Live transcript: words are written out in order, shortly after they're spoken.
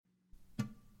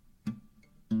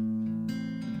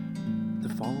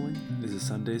following is a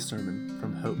Sunday sermon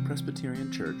from Hope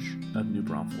Presbyterian Church of New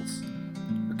Braunfels,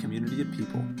 a community of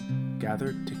people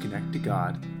gathered to connect to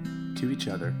God, to each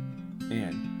other,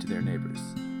 and to their neighbors.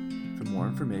 For more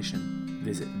information,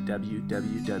 visit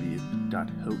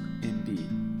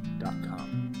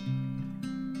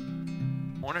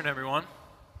www.hopenb.com. Morning, everyone.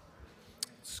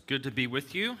 It's good to be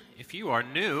with you. If you are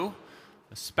new,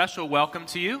 a special welcome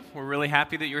to you. We're really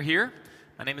happy that you're here.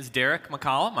 My name is Derek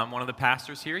McCollum. I'm one of the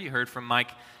pastors here. You heard from Mike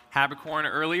Habercorn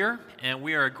earlier, and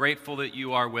we are grateful that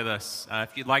you are with us.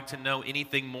 If you'd like to know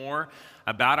anything more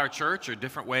about our church or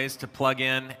different ways to plug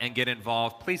in and get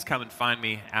involved, please come and find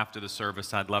me after the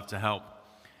service. I'd love to help.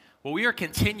 Well, we are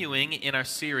continuing in our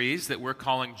series that we're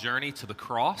calling Journey to the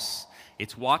Cross.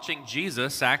 It's watching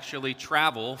Jesus actually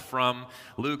travel from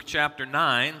Luke chapter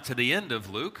 9 to the end of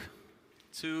Luke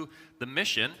to the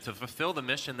mission, to fulfill the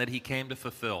mission that he came to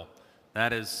fulfill.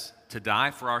 That is to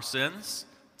die for our sins,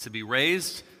 to be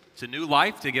raised to new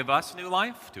life, to give us new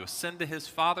life, to ascend to his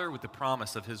Father with the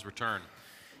promise of his return.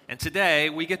 And today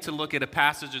we get to look at a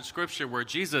passage in Scripture where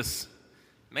Jesus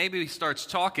maybe starts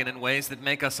talking in ways that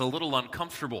make us a little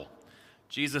uncomfortable.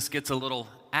 Jesus gets a little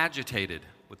agitated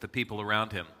with the people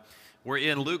around him. We're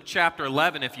in Luke chapter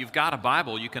 11. If you've got a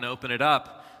Bible, you can open it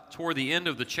up toward the end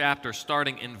of the chapter,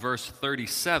 starting in verse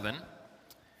 37.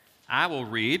 I will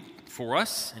read for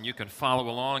us, and you can follow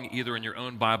along either in your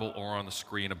own Bible or on the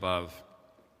screen above.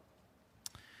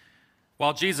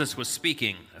 While Jesus was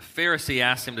speaking, a Pharisee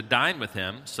asked him to dine with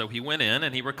him, so he went in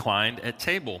and he reclined at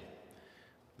table.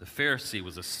 The Pharisee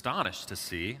was astonished to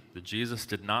see that Jesus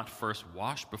did not first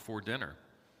wash before dinner.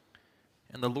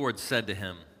 And the Lord said to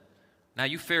him, "Now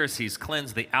you Pharisees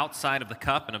cleanse the outside of the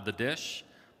cup and of the dish,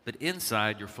 but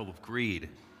inside you're full of greed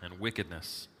and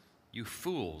wickedness. You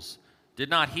fools! Did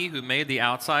not he who made the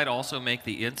outside also make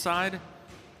the inside?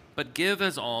 But give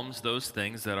as alms those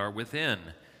things that are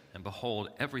within, and behold,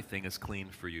 everything is clean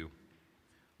for you.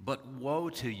 But woe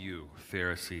to you,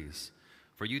 Pharisees,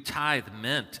 for you tithe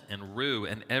mint and rue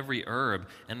and every herb,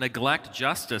 and neglect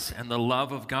justice and the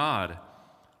love of God.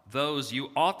 Those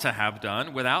you ought to have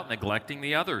done without neglecting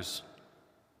the others.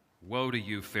 Woe to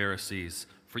you, Pharisees,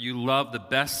 for you love the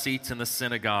best seats in the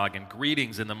synagogue and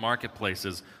greetings in the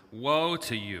marketplaces. Woe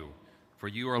to you! For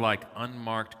you are like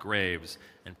unmarked graves,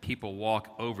 and people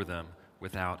walk over them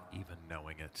without even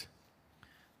knowing it."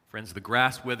 Friends, the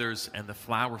grass withers and the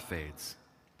flower fades,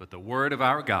 but the word of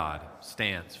our God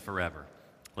stands forever.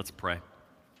 Let's pray.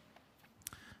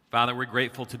 Father, we're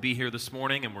grateful to be here this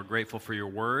morning, and we're grateful for your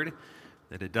word,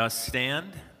 that it does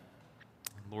stand.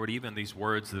 Lord, even these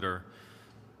words that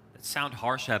sound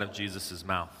harsh out of Jesus'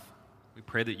 mouth, we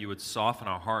pray that you would soften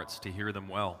our hearts to hear them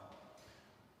well,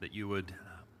 that you would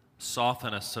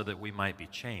soften us so that we might be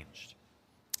changed.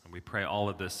 And we pray all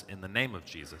of this in the name of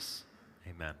Jesus.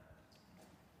 Amen.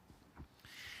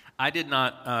 I did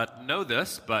not know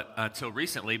this until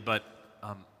recently, but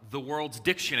the world's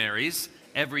dictionaries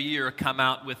every year come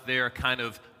out with their kind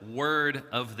of word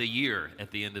of the year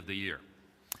at the end of the year.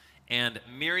 And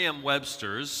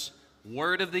Merriam-Webster's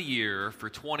word of the year for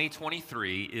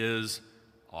 2023 is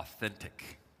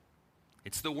authentic.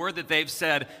 It's the word that they've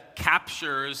said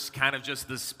captures kind of just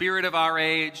the spirit of our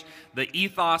age, the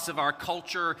ethos of our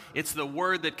culture. It's the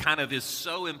word that kind of is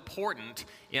so important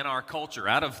in our culture.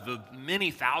 Out of the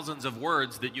many thousands of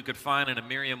words that you could find in a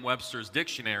Merriam-Webster's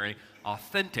dictionary,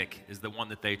 authentic is the one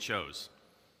that they chose.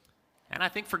 And I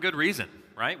think for good reason,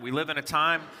 right? We live in a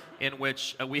time in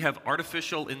which we have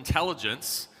artificial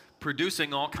intelligence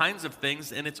producing all kinds of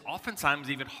things, and it's oftentimes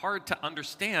even hard to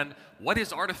understand what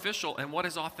is artificial and what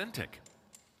is authentic.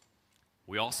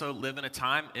 We also live in a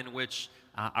time in which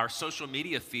our social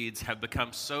media feeds have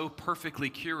become so perfectly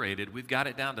curated, we've got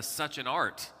it down to such an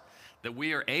art that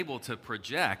we are able to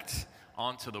project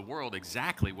onto the world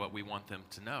exactly what we want them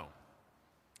to know.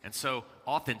 And so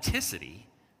authenticity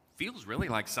feels really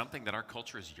like something that our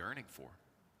culture is yearning for.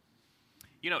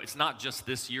 You know, it's not just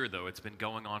this year, though. It's been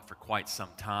going on for quite some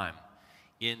time.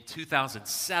 In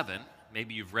 2007,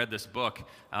 maybe you've read this book,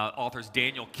 authors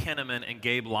Daniel Kahneman and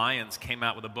Gabe Lyons came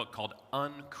out with a book called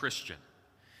Unchristian.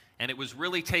 And it was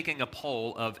really taking a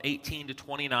poll of 18 to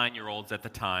 29-year-olds at the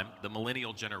time, the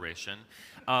millennial generation,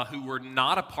 who were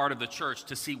not a part of the church,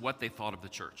 to see what they thought of the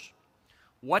church.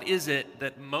 What is it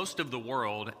that most of the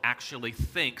world actually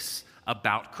thinks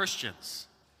about Christians?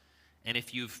 And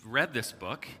if you've read this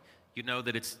book, you know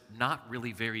that it's not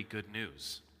really very good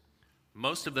news.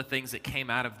 Most of the things that came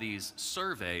out of these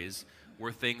surveys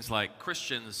were things like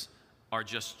Christians are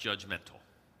just judgmental.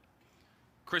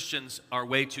 Christians are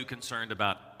way too concerned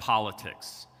about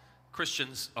politics.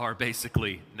 Christians are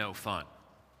basically no fun.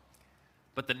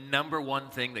 But the number one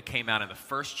thing that came out in the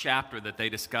first chapter that they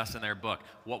discuss in their book,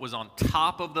 what was on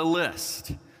top of the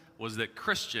list, was that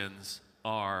Christians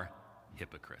are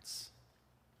hypocrites.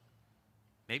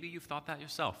 Maybe you've thought that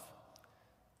yourself.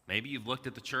 Maybe you've looked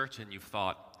at the church and you've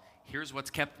thought, here's what's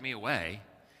kept me away,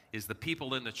 is the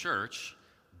people in the church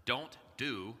don't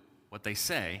do what they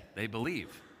say they believe.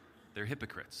 They're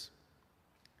hypocrites.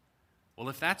 Well,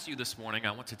 if that's you this morning,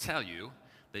 I want to tell you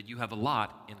that you have a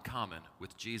lot in common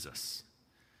with Jesus.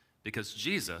 Because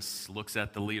Jesus looks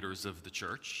at the leaders of the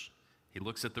church, he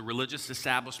looks at the religious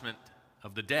establishment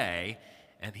of the day,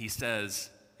 and he says,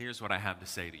 here's what I have to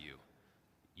say to you.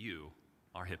 You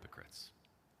are hypocrites.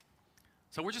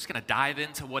 So we're just going to dive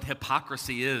into what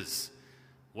hypocrisy is.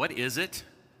 What is it?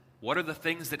 What are the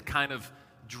things that kind of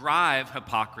drive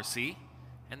hypocrisy?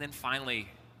 And then finally,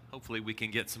 hopefully we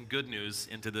can get some good news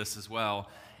into this as well.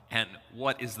 And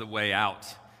what is the way out?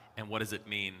 And what does it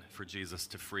mean for Jesus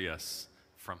to free us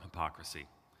from hypocrisy?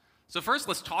 So first,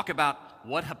 let's talk about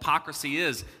what hypocrisy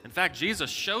is. In fact, Jesus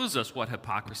shows us what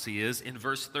hypocrisy is in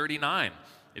verse 39.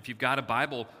 If you've got a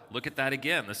Bible, look at that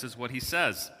again. This is what he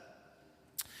says.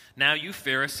 Now you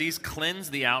Pharisees cleanse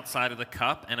the outside of the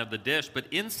cup and of the dish, but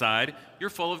inside you're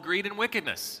full of greed and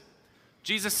wickedness.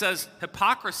 Jesus says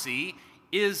hypocrisy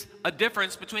is a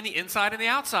difference between the inside and the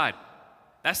outside.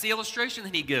 That's the illustration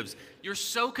that he gives. You're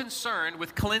so concerned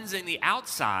with cleansing the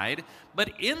outside,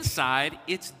 but inside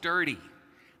it's dirty.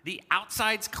 The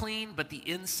outside's clean, but the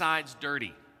inside's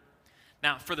dirty.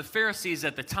 Now, for the Pharisees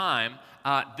at the time,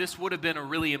 this would have been a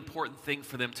really important thing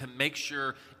for them to make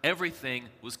sure everything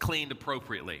was cleaned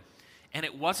appropriately. And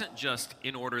it wasn't just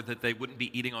in order that they wouldn't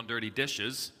be eating on dirty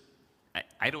dishes.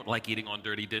 I don't like eating on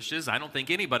dirty dishes. I don't think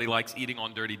anybody likes eating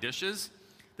on dirty dishes.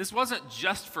 This wasn't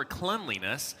just for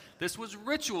cleanliness. This was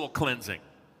ritual cleansing.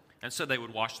 And so they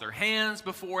would wash their hands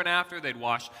before and after. They'd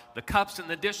wash the cups and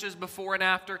the dishes before and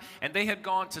after. And they had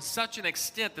gone to such an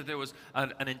extent that there was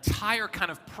an entire kind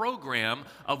of program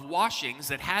of washings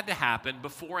that had to happen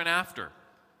before and after.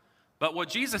 But what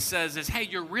Jesus says is, hey,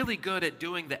 you're really good at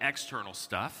doing the external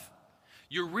stuff.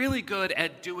 You're really good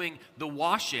at doing the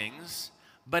washings.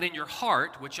 But in your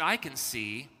heart, which I can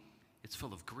see, it's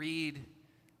full of greed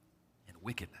and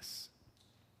wickedness.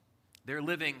 They're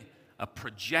living a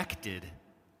projected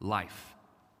life.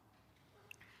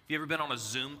 Have you ever been on a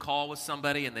Zoom call with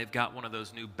somebody and they've got one of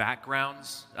those new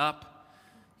backgrounds up,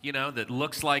 that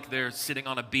looks like they're sitting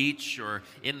on a beach or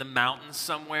in the mountains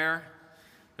somewhere?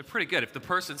 They're pretty good. If the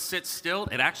person sits still,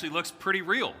 it actually looks pretty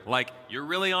real, like you're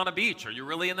really on a beach or you're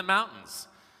really in the mountains.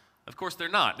 Of course, they're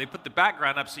not. They put the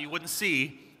background up so you wouldn't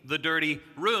see the dirty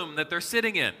room that they're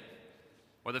sitting in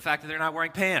or the fact that they're not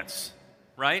wearing pants,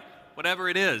 right? Whatever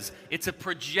it is, it's a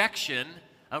projection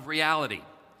of reality.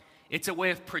 It's a way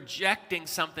of projecting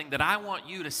something that I want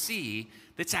you to see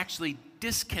that's actually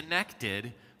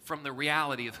disconnected from the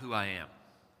reality of who I am.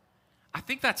 I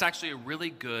think that's actually a really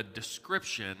good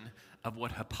description of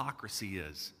what hypocrisy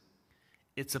is.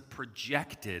 It's a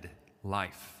projected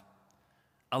life.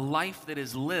 A life that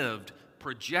is lived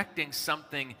projecting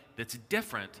something that's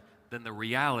different than the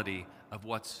reality of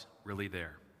what's really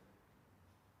there.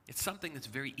 It's something that's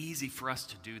very easy for us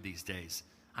to do these days.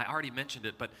 I already mentioned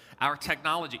it, but our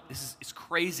technology, it's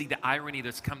crazy the irony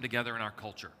that's come together in our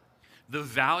culture. The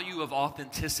value of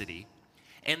authenticity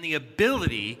and the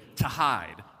ability to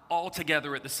hide all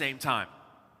together at the same time.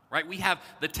 Right? We have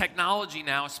the technology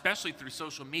now, especially through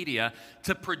social media,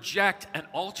 to project an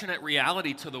alternate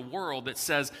reality to the world that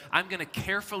says, I'm going to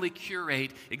carefully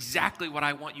curate exactly what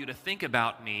I want you to think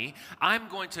about me. I'm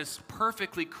going to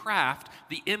perfectly craft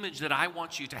the image that I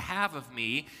want you to have of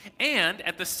me. And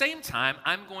at the same time,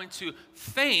 I'm going to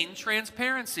feign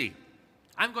transparency.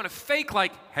 I'm going to fake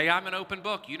like, hey, I'm an open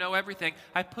book. You know everything.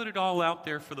 I put it all out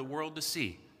there for the world to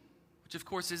see, which of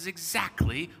course is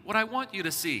exactly what I want you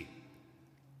to see.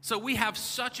 So we have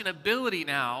such an ability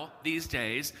now, these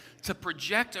days, to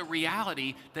project a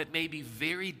reality that may be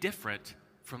very different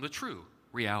from the true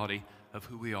reality of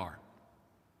who we are.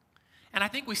 And I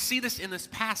think we see this in this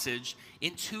passage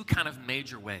in two kind of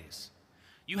major ways.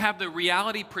 You have the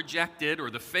reality projected,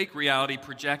 or the fake reality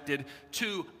projected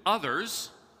to others,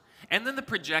 and then the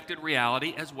projected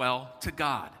reality as well to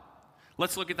God.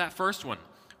 Let's look at that first one.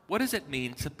 What does it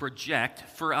mean to project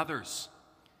for others?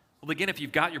 Well, again, if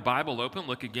you've got your Bible open,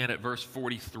 look again at verse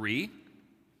 43,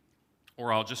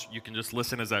 or you can just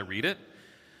listen as I read it.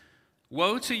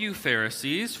 Woe to you,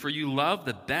 Pharisees, for you love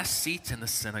the best seats in the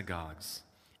synagogues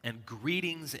and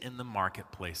greetings in the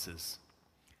marketplaces.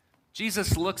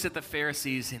 Jesus looks at the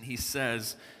Pharisees and he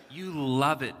says, you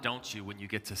love it, don't you, when you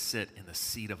get to sit in the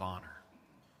seat of honor?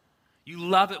 You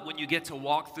love it when you get to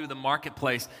walk through the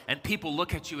marketplace and people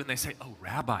look at you and they say, "Oh,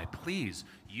 Rabbi, please,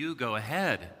 you go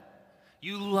ahead."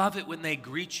 You love it when they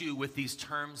greet you with these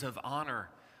terms of honor.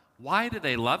 Why do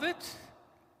they love it?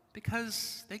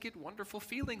 Because they get wonderful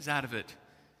feelings out of it.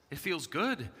 It feels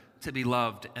good to be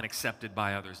loved and accepted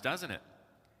by others, doesn't it?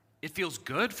 It feels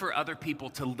good for other people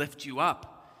to lift you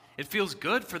up. It feels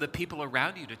good for the people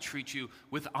around you to treat you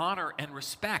with honor and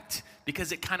respect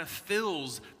because it kind of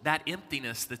fills that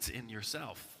emptiness that's in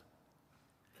yourself.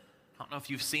 I don't know if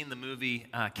you've seen the movie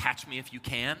Catch Me If You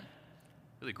Can.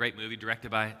 Really great movie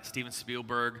directed by Steven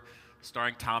Spielberg,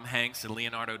 starring Tom Hanks and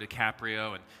Leonardo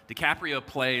DiCaprio. And DiCaprio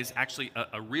plays actually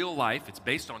a real life, it's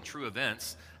based on true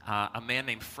events, a man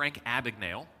named Frank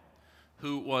Abagnale,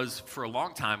 who was for a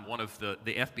long time one of the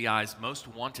FBI's most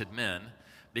wanted men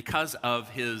because of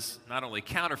his not only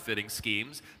counterfeiting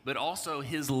schemes, but also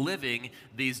his living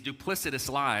these duplicitous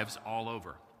lives all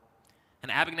over. And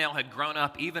Abagnale had grown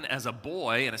up even as a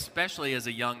boy, and especially as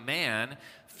a young man,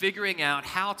 figuring out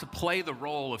how to play the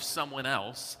role of someone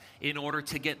else in order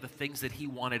to get the things that he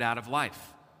wanted out of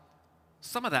life.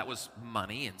 Some of that was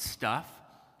money and stuff,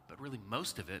 but really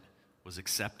most of it was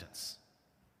acceptance,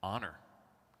 honor,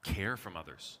 care from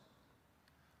others.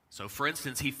 So, for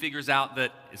instance, he figures out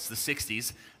that, it's the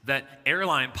 60s, that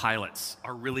airline pilots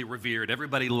are really revered.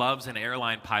 Everybody loves an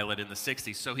airline pilot in the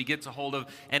 60s. So he gets a hold of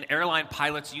an airline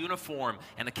pilot's uniform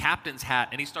and a captain's hat,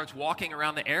 and he starts walking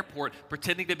around the airport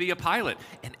pretending to be a pilot.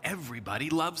 And everybody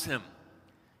loves him.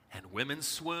 And women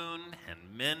swoon,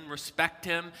 and men respect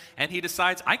him, and he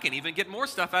decides, I can even get more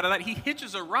stuff out of that. He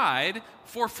hitches a ride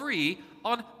for free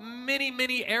on many,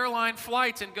 many airline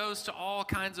flights and goes to all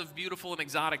kinds of beautiful and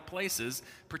exotic places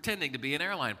pretending to be an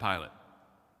airline pilot.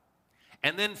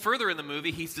 And then further in the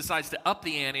movie, he decides to up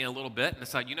the ante a little bit and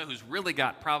decide, you know who's really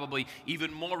got probably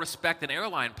even more respect than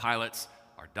airline pilots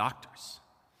are doctors.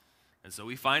 And so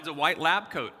he finds a white lab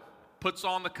coat, puts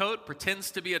on the coat, pretends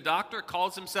to be a doctor,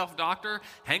 calls himself doctor,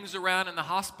 hangs around in the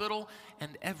hospital,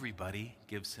 and everybody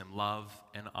gives him love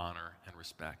and honor and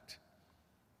respect.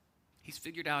 He's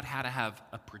figured out how to have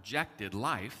a projected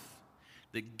life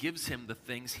that gives him the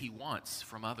things he wants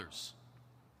from others.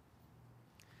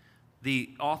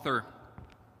 The author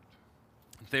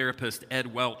and therapist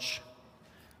Ed Welch,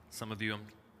 some of you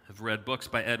have read books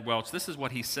by Ed Welch, this is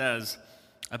what he says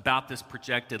about this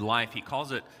projected life. He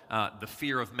calls it the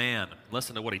fear of man.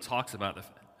 Listen to what he talks about,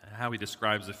 how he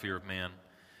describes the fear of man.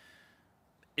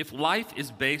 If life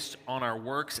is based on our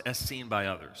works as seen by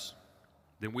others,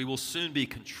 then we will soon be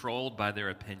controlled by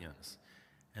their opinions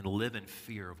and live in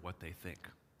fear of what they think.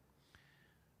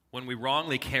 When we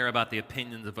wrongly care about the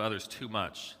opinions of others too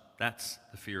much, that's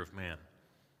the fear of man.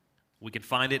 We can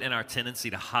find it in our tendency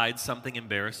to hide something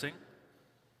embarrassing,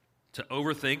 to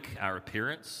overthink our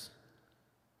appearance,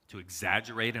 to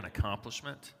exaggerate an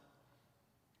accomplishment,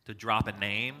 to drop a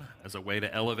name as a way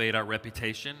to elevate our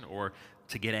reputation, or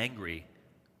to get angry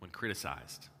when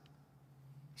criticized.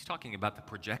 He's talking about the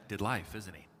projected life,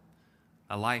 isn't he?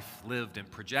 A life lived in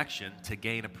projection to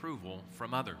gain approval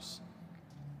from others.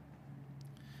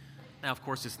 Now, of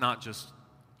course, it's not just,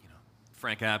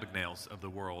 Frank Abagnales of the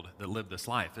world that live this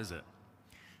life, is it?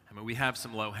 I mean, we have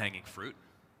some low-hanging fruit.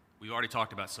 We've already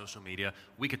talked about social media.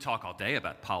 We could talk all day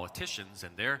about politicians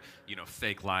and their,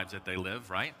 fake lives that they live,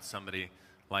 right? Somebody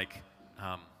like,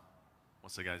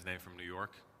 what's the guy's name from New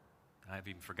York? I've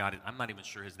even forgot it. I'm not even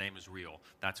sure his name is real.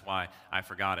 That's why I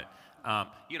forgot it.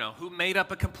 Who made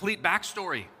up a complete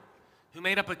backstory, who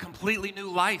made up a completely new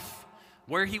life,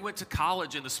 where he went to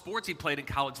college and the sports he played in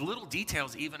college, little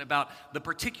details even about the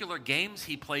particular games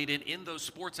he played in those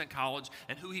sports in college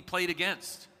and who he played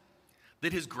against.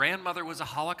 That his grandmother was a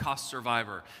Holocaust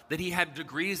survivor, that he had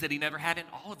degrees that he never had, and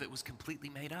all of it was completely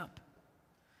made up.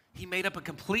 He made up a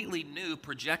completely new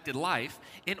projected life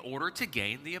in order to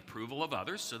gain the approval of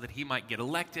others so that he might get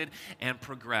elected and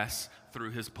progress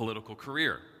through his political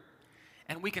career.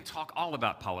 And we can talk all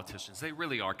about politicians. They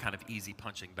really are kind of easy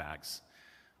punching bags.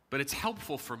 But it's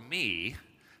helpful for me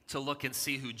to look and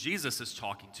see who Jesus is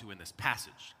talking to in this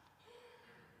passage.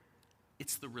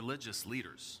 It's the religious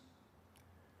leaders.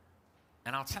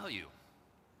 And I'll tell you,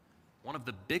 one of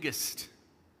the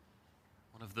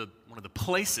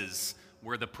places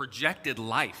where the projected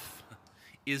life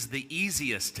is the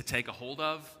easiest to take a hold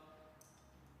of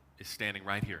is standing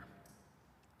right here.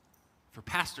 For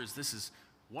pastors, this is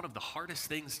one of the hardest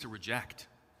things to reject.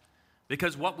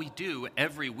 Because what we do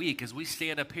every week is we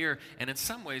stand up here and in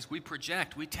some ways we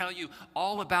project. We tell you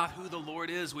all about who the Lord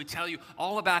is. We tell you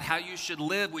all about how you should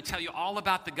live. We tell you all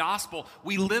about the gospel.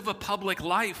 We live a public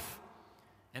life.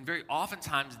 And very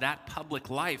oftentimes that public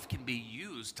life can be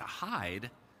used to hide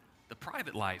the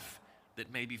private life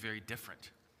that may be very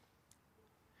different.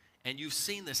 And you've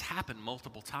seen this happen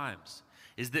multiple times,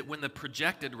 is that when the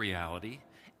projected reality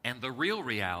and the real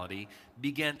reality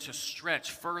begin to stretch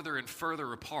further and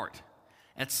further apart,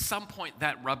 at some point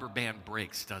that rubber band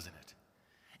breaks, doesn't it?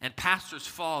 And pastors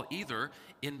fall either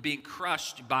in being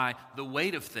crushed by the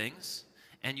weight of things,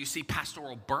 and you see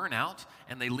pastoral burnout,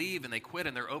 and they leave and they quit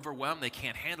and they're overwhelmed, they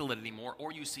can't handle it anymore,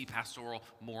 or you see pastoral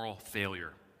moral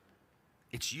failure.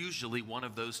 It's usually one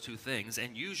of those two things,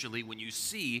 and usually when you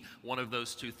see one of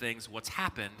those two things, what's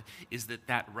happened is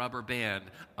that rubber band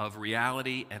of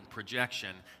reality and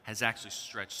projection has actually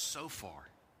stretched so far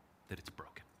that it's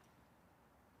broken.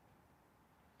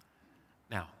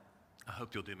 Now, I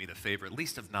hope you'll do me the favor, at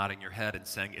least of nodding your head and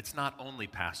saying, it's not only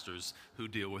pastors who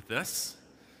deal with this.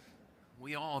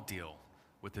 We all deal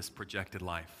with this projected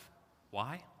life.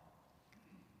 Why?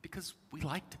 Because we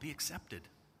like to be accepted.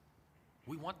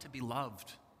 We want to be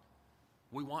loved.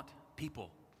 We want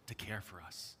people to care for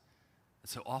us. And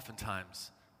so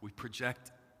oftentimes we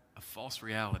project a false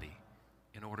reality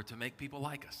in order to make people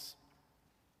like us.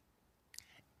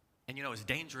 And you know, as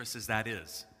dangerous as that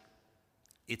is,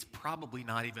 it's probably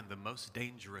not even the most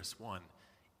dangerous one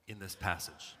in this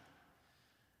passage.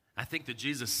 I think that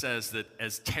Jesus says that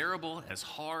as terrible, as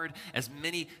hard, as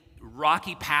many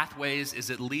rocky pathways as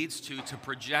it leads to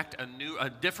project a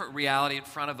different reality in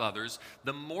front of others,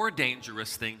 the more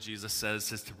dangerous thing, Jesus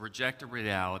says, is to project a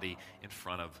reality in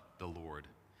front of the Lord.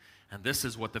 And this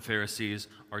is what the Pharisees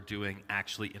are doing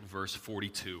actually in verse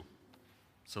 42.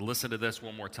 So listen to this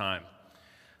one more time.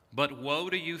 But woe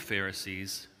to you,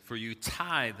 Pharisees, for you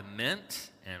tithe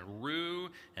mint and rue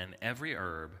and every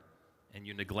herb, and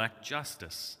you neglect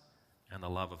justice and the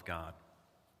love of God.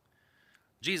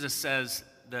 Jesus says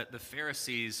that the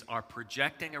Pharisees are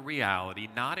projecting a reality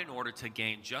not in order to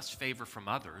gain just favor from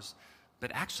others,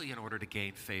 but actually in order to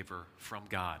gain favor from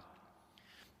God.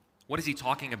 What is he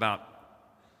talking about,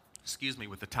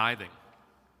 with the tithing?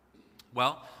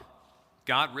 Well,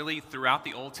 God really, throughout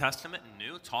the Old Testament and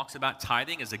New, talks about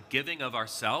tithing as a giving of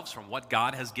ourselves from what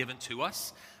God has given to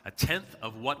us, a tenth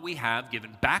of what we have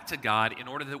given back to God in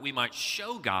order that we might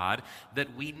show God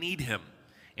that we need Him,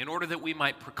 in order that we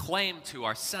might proclaim to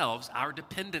ourselves our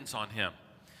dependence on Him.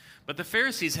 But the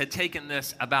Pharisees had taken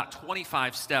this about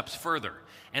 25 steps further,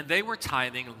 and they were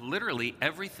tithing literally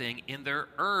everything in their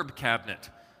herb cabinet.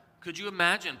 Could you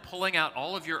imagine pulling out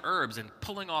all of your herbs and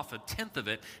pulling off a tenth of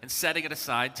it and setting it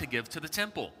aside to give to the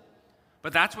temple?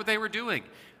 But that's what they were doing,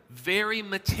 very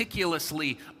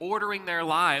meticulously ordering their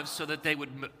lives so that they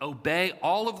would obey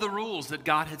all of the rules that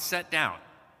God had set down.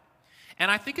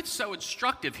 And I think it's so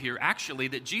instructive here, actually,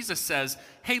 that Jesus says,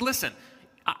 hey, listen,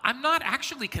 I'm not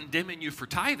actually condemning you for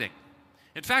tithing.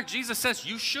 In fact, Jesus says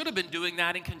you should have been doing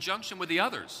that in conjunction with the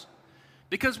others.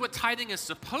 Because what tithing is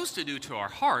supposed to do to our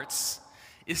hearts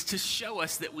is to show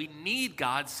us that we need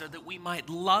God so that we might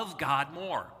love God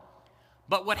more.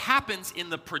 But what happens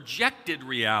in the projected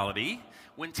reality,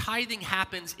 when tithing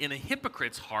happens in a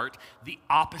hypocrite's heart, the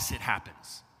opposite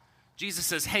happens. Jesus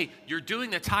says, hey, you're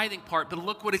doing the tithing part, but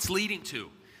look what it's leading to.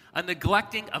 A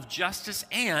neglecting of justice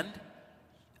and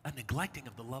a neglecting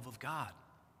of the love of God.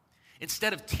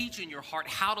 Instead of teaching your heart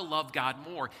how to love God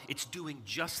more, it's doing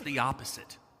just the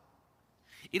opposite.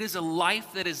 It is a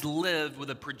life that is lived with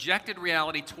a projected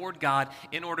reality toward God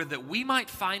in order that we might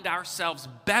find ourselves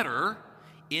better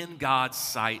in God's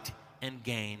sight and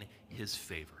gain His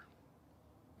favor.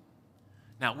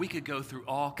 Now, we could go through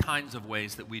all kinds of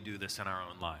ways that we do this in our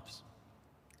own lives.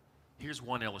 Here's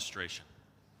one illustration.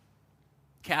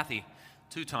 Kathy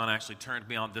Touton actually turned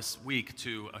me on this week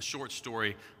to a short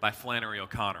story by Flannery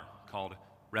O'Connor called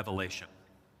Revelation.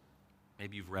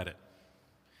 Maybe you've read it.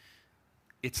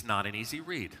 It's not an easy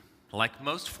read. Like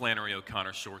most Flannery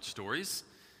O'Connor short stories,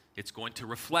 it's going to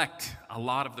reflect a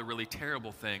lot of the really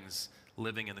terrible things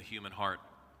living in the human heart.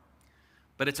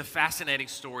 But it's a fascinating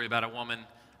story about a woman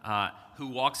who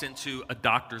walks into a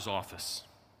doctor's office.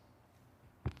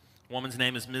 The woman's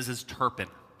name is Mrs. Turpin.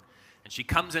 And she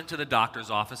comes into the doctor's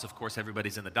office. Of course,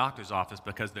 everybody's in the doctor's office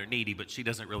because they're needy, but she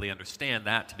doesn't really understand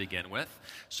that to begin with.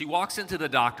 She walks into the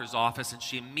doctor's office and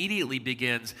she immediately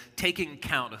begins taking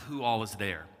account of who all is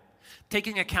there.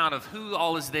 Taking account of who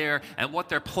all is there and what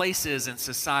their place is in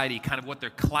society, kind of what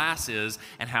their class is,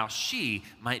 and how she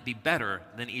might be better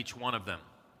than each one of them.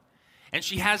 And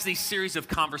she has these series of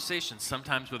conversations,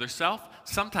 sometimes with herself,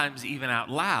 sometimes even out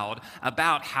loud,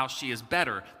 about how she is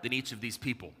better than each of these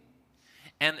people.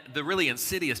 And the really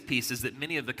insidious piece is that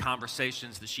many of the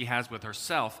conversations that she has with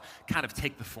herself kind of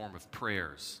take the form of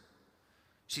prayers.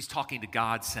 She's talking to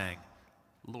God saying,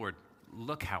 Lord,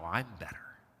 look how I'm better.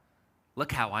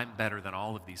 Look how I'm better than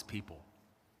all of these people.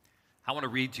 I want to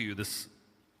read to you this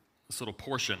this little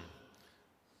portion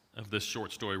of this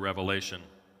short story, Revelation.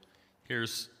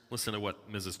 Listen to what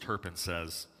Mrs. Turpin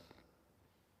says.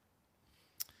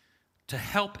 To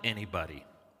help anybody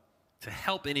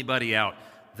out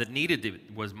that needed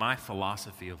it was my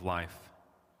philosophy of life,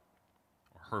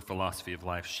 or her philosophy of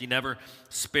life. She never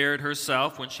spared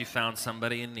herself when she found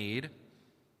somebody in need.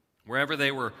 Wherever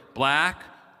they were black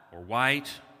or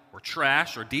white or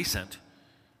trash or decent,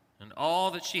 and all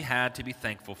that she had to be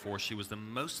thankful for, she was the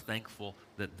most thankful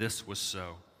that this was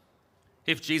so.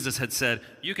 If Jesus had said,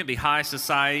 you can be high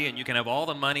society and you can have all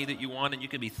the money that you want and you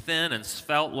can be thin and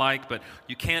svelte-like, but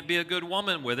you can't be a good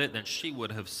woman with it, then she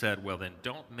would have said, well, then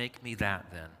don't make me that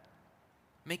then.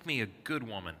 Make me a good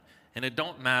woman. And it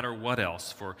don't matter what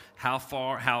else, for how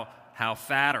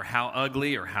fat or how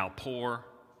ugly or how poor.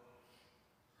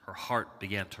 Her heart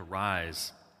began to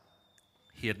rise.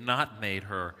 He had not made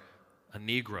her a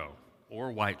Negro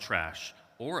or white trash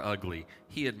or ugly.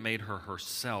 He had made her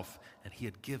herself, and he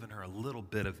had given her a little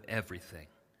bit of everything.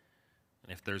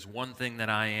 And if there's one thing that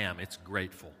I am, it's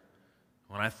grateful.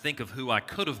 When I think of who I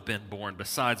could have been born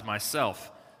besides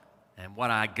myself and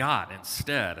what I got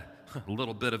instead, a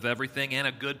little bit of everything and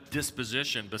a good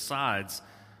disposition besides,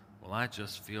 well, I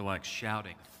just feel like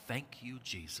shouting, thank you,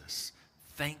 Jesus.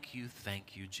 Thank you,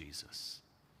 Jesus.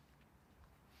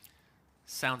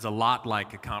 Sounds a lot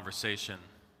like a conversation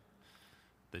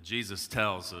that Jesus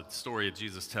tells, a story that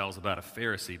Jesus tells about a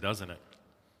Pharisee, doesn't it?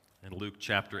 In Luke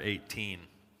chapter 18.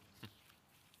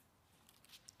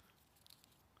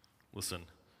 Listen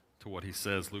to what he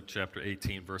says, Luke chapter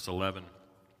 18, verse 11.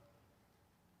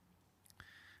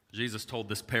 Jesus told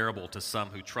this parable to some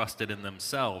who trusted in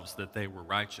themselves that they were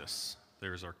righteous.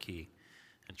 There's our key.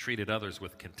 And treated others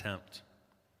with contempt.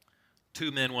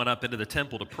 2 men went up into the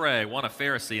temple to pray, one a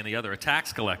Pharisee and the other a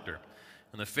tax collector.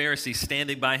 And the Pharisee,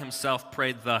 standing by himself,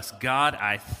 prayed thus, God,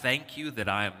 I thank you that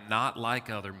I am not like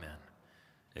other men,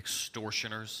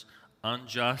 extortioners,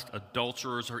 unjust,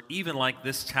 adulterers, or even like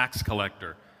this tax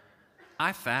collector.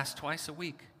 I fast twice a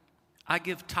week. I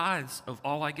give tithes of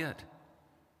all I get.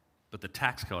 But the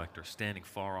tax collector, standing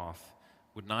far off,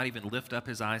 would not even lift up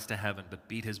his eyes to heaven, but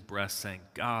beat his breast, saying,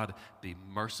 God, be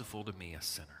merciful to me, a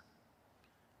sinner.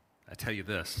 I tell you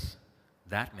this,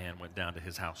 that man went down to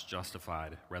his house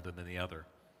justified rather than the other.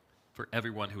 For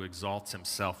everyone who exalts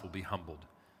himself will be humbled,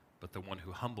 but the one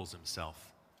who humbles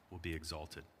himself will be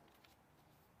exalted.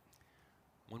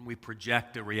 When we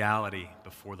project a reality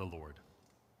before the Lord,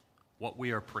 what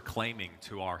we are proclaiming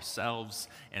to ourselves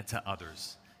and to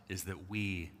others is that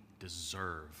we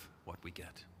deserve what we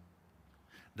get,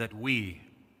 that we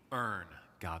earn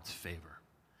God's favor,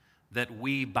 that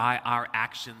we, by our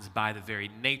actions, by the very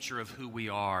nature of who we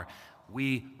are,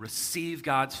 we receive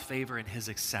God's favor and his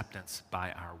acceptance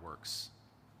by our works.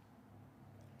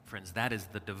 Friends, that is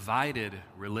the divided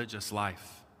religious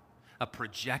life, a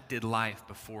projected life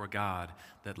before God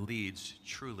that leads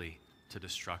truly to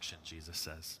destruction, Jesus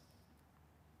says.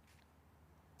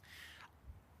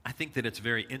 I think that it's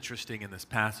very interesting in this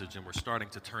passage, and we're starting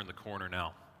to turn the corner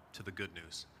now to the good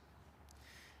news.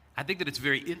 I think that it's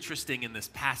very interesting in this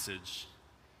passage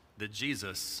that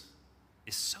Jesus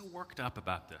is so worked up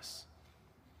about this.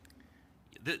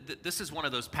 This is one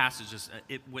of those passages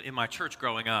in my church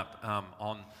growing up,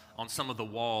 on some of the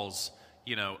walls,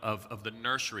 of the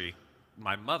nursery.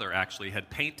 My mother actually had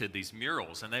painted these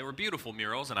murals, and they were beautiful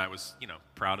murals, and I was,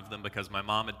 proud of them because my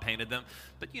mom had painted them.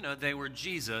 But, they were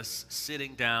Jesus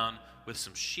sitting down with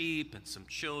some sheep and some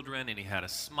children, and he had a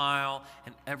smile,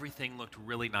 and everything looked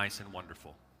really nice and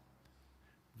wonderful.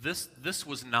 This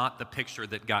was not the picture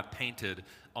that got painted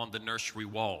on the nursery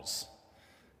walls,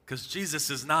 because Jesus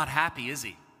is not happy, is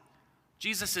he?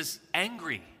 Jesus is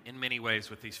angry in many ways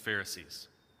with these Pharisees.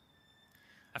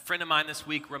 A friend of mine this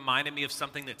week reminded me of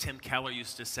something that Tim Keller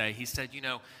used to say. He said,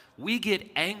 we get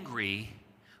angry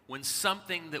when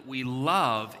something that we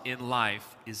love in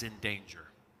life is in danger.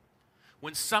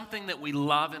 When something that we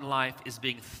love in life is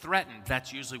being threatened,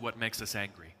 that's usually what makes us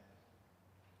angry.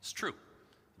 It's true.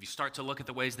 If you start to look at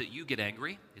the ways that you get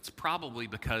angry, it's probably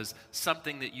because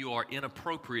something that you are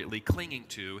inappropriately clinging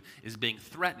to is being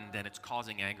threatened, and it's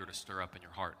causing anger to stir up in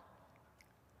your heart.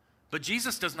 But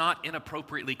Jesus does not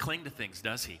inappropriately cling to things,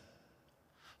 does he?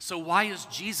 So why is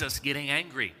Jesus getting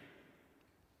angry?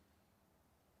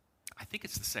 I think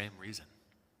it's the same reason.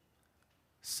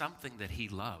 Something that he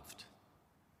loved,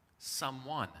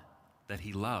 someone that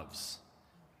he loves,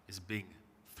 is being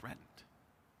threatened.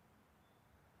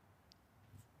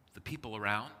 The people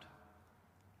around,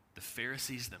 the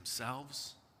Pharisees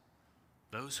themselves,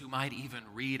 those who might even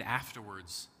read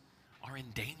afterwards, are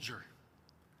in danger.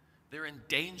 They're in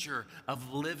danger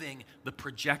of living the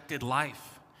projected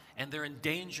life and they're in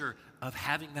danger of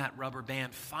having that rubber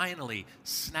band finally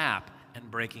snap and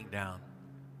breaking down.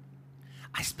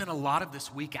 I spent a lot of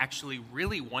this week actually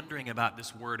really wondering about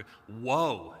this word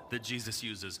woe that Jesus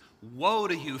uses. Woe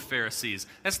to you, Pharisees.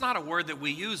 That's not a word that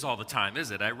we use all the time,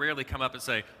 is it? I rarely come up and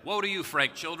say, woe to you,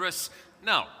 Frank Childress.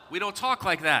 No, we don't talk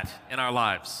like that in our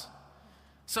lives.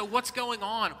 So what's going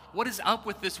on? What is up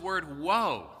with this word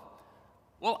woe?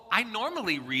 Well, I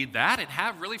normally read that and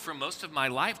have really for most of my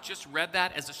life just read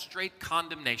that as a straight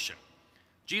condemnation.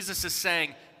 Jesus is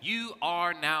saying, you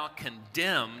are now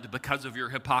condemned because of your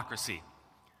hypocrisy.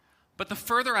 But the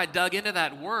further I dug into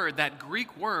that word, that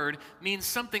Greek word means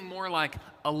something more like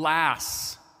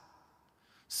alas,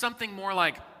 something more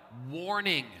like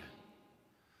warning,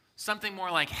 something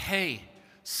more like, hey,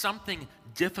 something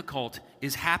difficult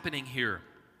is happening here.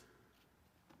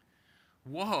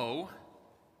 Woe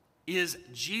is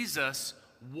Jesus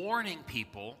warning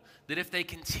people that if they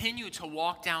continue to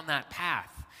walk down that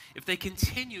path, if they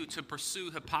continue to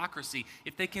pursue hypocrisy,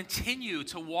 if they continue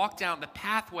to walk down the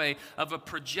pathway of a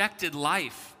projected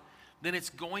life, then it's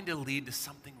going to lead to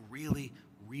something really,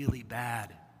 really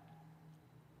bad.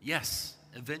 Yes,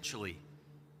 eventually,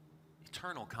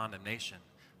 eternal condemnation.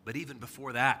 But even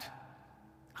before that,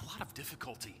 a lot of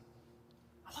difficulty,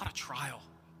 a lot of trial,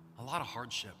 a lot of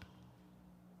hardship.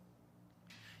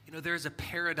 You know, there's a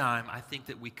paradigm I think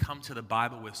that we come to the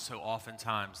Bible with so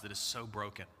oftentimes that is so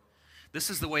broken. This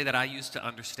is the way that I used to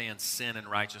understand sin and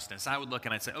righteousness. I would look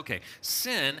and I'd say, okay,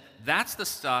 sin, that's the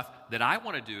stuff that I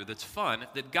want to do that's fun,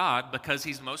 that God, because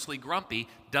he's mostly grumpy,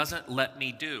 doesn't let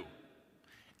me do.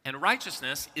 And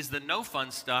righteousness is the no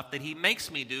fun stuff that he makes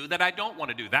me do that I don't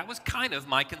want to do. That was kind of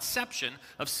my conception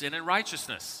of sin and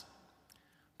righteousness.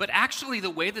 But actually, the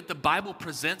way that the Bible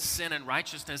presents sin and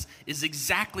righteousness is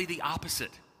exactly the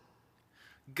opposite.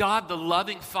 God, the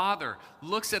loving Father,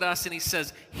 looks at us and he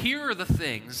says, here are the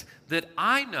things that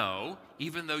I know,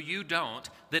 even though you don't,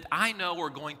 that I know are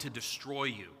going to destroy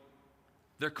you.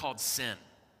 They're called sin.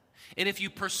 And if you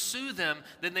pursue them,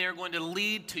 then they are going to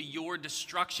lead to your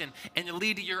destruction and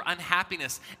lead to your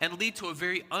unhappiness and lead to a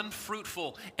very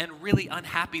unfruitful and really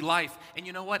unhappy life. And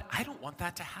you know what? I don't want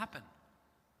that to happen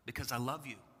because I love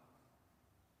you.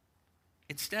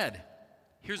 Instead,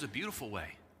 here's a beautiful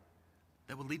way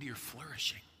that will lead to your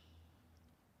flourishing.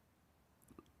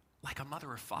 Like a mother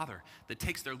or father that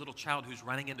takes their little child who's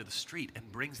running into the street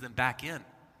and brings them back in.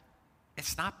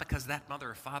 It's not because that mother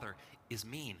or father is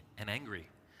mean and angry.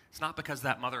 It's not because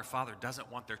that mother or father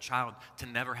doesn't want their child to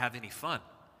never have any fun.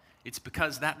 It's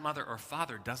because that mother or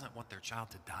father doesn't want their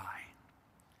child to die.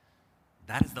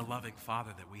 That is the loving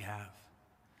Father that we have.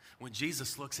 When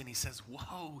Jesus looks and he says,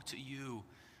 woe to you,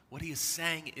 what he is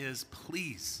saying is,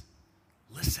 please,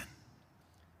 listen.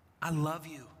 I love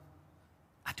you.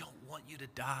 I don't want you to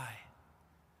die.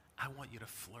 I want you to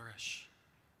flourish.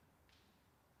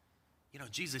 You know,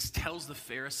 Jesus tells the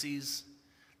Pharisees,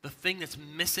 the thing that's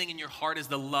missing in your heart is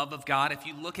the love of God. If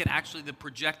you look at actually the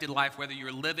projected life, whether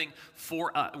you're living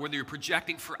for, whether you're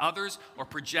projecting for others or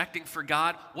projecting for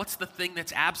God, what's the thing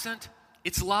that's absent?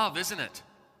 It's love, isn't it?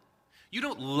 You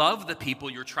don't love the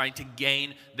people you're trying to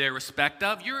gain their respect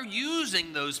of. You're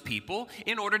using those people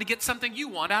in order to get something you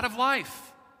want out of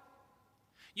life.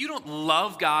 You don't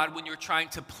love God when you're trying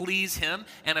to please him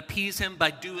and appease him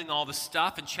by doing all the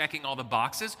stuff and checking all the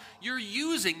boxes. You're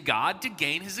using God to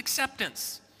gain his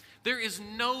acceptance. There is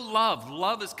no love.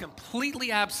 Love is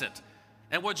completely absent.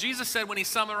 And what Jesus said when he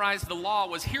summarized the law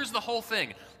was, here's the whole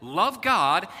thing. Love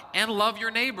God and love your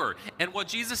neighbor. And what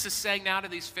Jesus is saying now to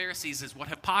these Pharisees is what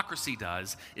hypocrisy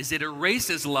does, is it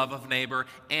erases love of neighbor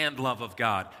and love of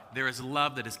God. There is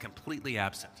love that is completely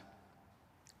absent.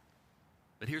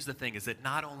 But here's the thing, is that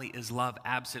not only is love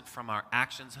absent from our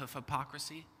actions of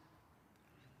hypocrisy,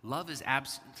 love is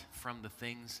absent from the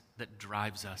things that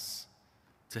drives us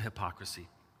to hypocrisy,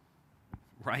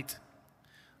 right?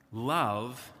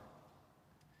 Love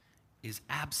is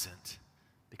absent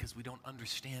because we don't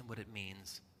understand what it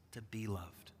means to be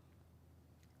loved.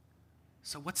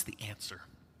 So what's the answer?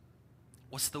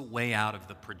 What's the way out of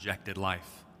the projected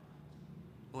life?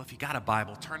 Well, if you got a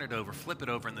Bible, turn it over, flip it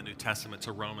over in the New Testament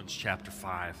to Romans chapter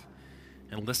 5,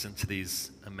 and listen to these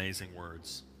amazing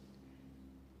words.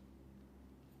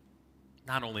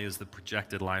 Not only is the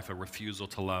projected life a refusal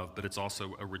to love, but it's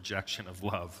also a rejection of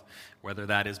love, whether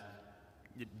that is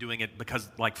doing it because,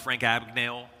 like Frank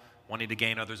Abagnale, wanting to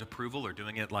gain others' approval, or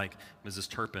doing it like Mrs.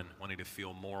 Turpin, wanting to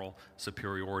feel moral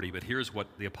superiority. But here's what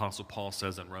the Apostle Paul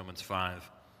says in Romans 5.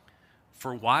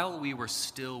 For while we were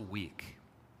still weak,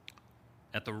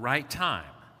 at the right time,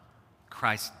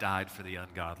 Christ died for the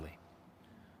ungodly.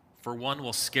 For one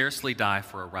will scarcely die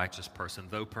for a righteous person,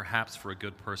 though perhaps for a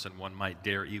good person one might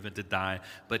dare even to die.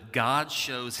 But God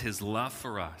shows his love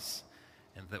for us,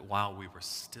 and that while we were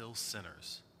still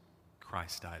sinners,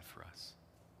 Christ died for us.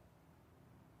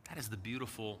 That is the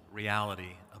beautiful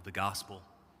reality of the gospel.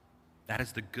 That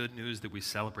is the good news that we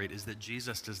celebrate, is that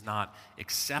Jesus does not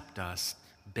accept us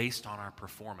based on our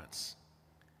performance.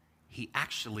 He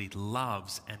actually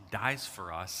loves and dies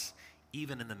for us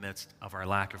even in the midst of our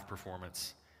lack of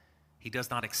performance. He does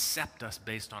not accept us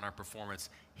based on our performance.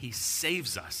 He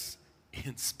saves us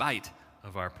in spite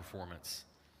of our performance.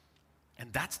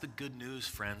 And that's the good news,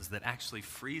 friends, that actually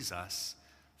frees us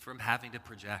from having to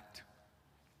project.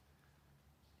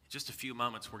 In just a few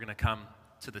moments, we're going to come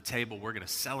to the table. We're going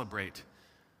to celebrate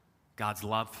God's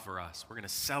love for us. We're going to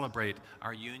celebrate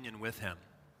our union with him.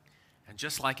 And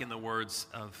just like in the words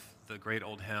of the great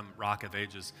old hymn, Rock of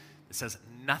Ages, it says,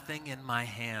 "Nothing in my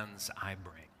hands I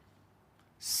bring.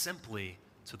 Simply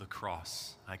to the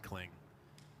cross I cling."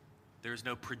 There's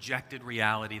no projected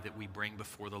reality that we bring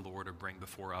before the Lord or bring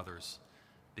before others,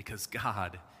 because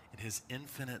God, in his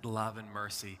infinite love and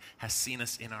mercy, has seen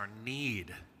us in our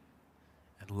need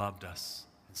and loved us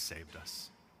and saved us.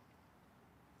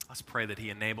 Let's pray that he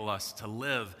enable us to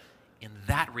live in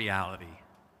that reality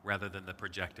rather than the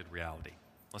projected reality.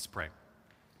 Let's pray.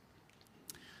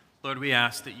 Lord, we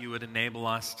ask that you would enable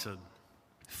us to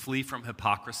flee from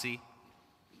hypocrisy,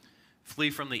 flee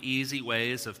from the easy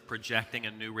ways of projecting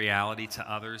a new reality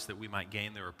to others that we might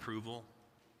gain their approval,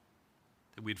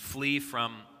 that we'd flee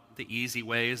from the easy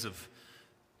ways of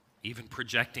even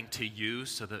projecting to you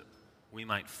so that we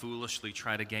might foolishly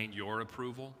try to gain your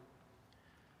approval,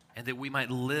 and that we might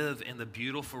live in the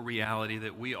beautiful reality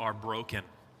that we are broken,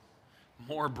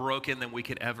 more broken than we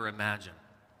could ever imagine.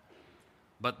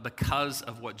 But because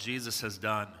of what Jesus has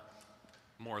done,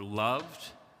 more loved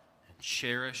and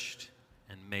cherished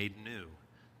and made new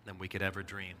than we could ever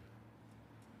dream.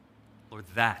 Lord,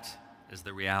 that is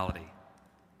the reality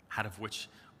out of which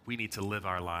we need to live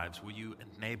our lives. Will you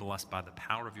enable us by the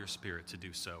power of your Spirit to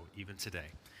do so even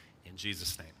today? In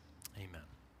Jesus' name, amen.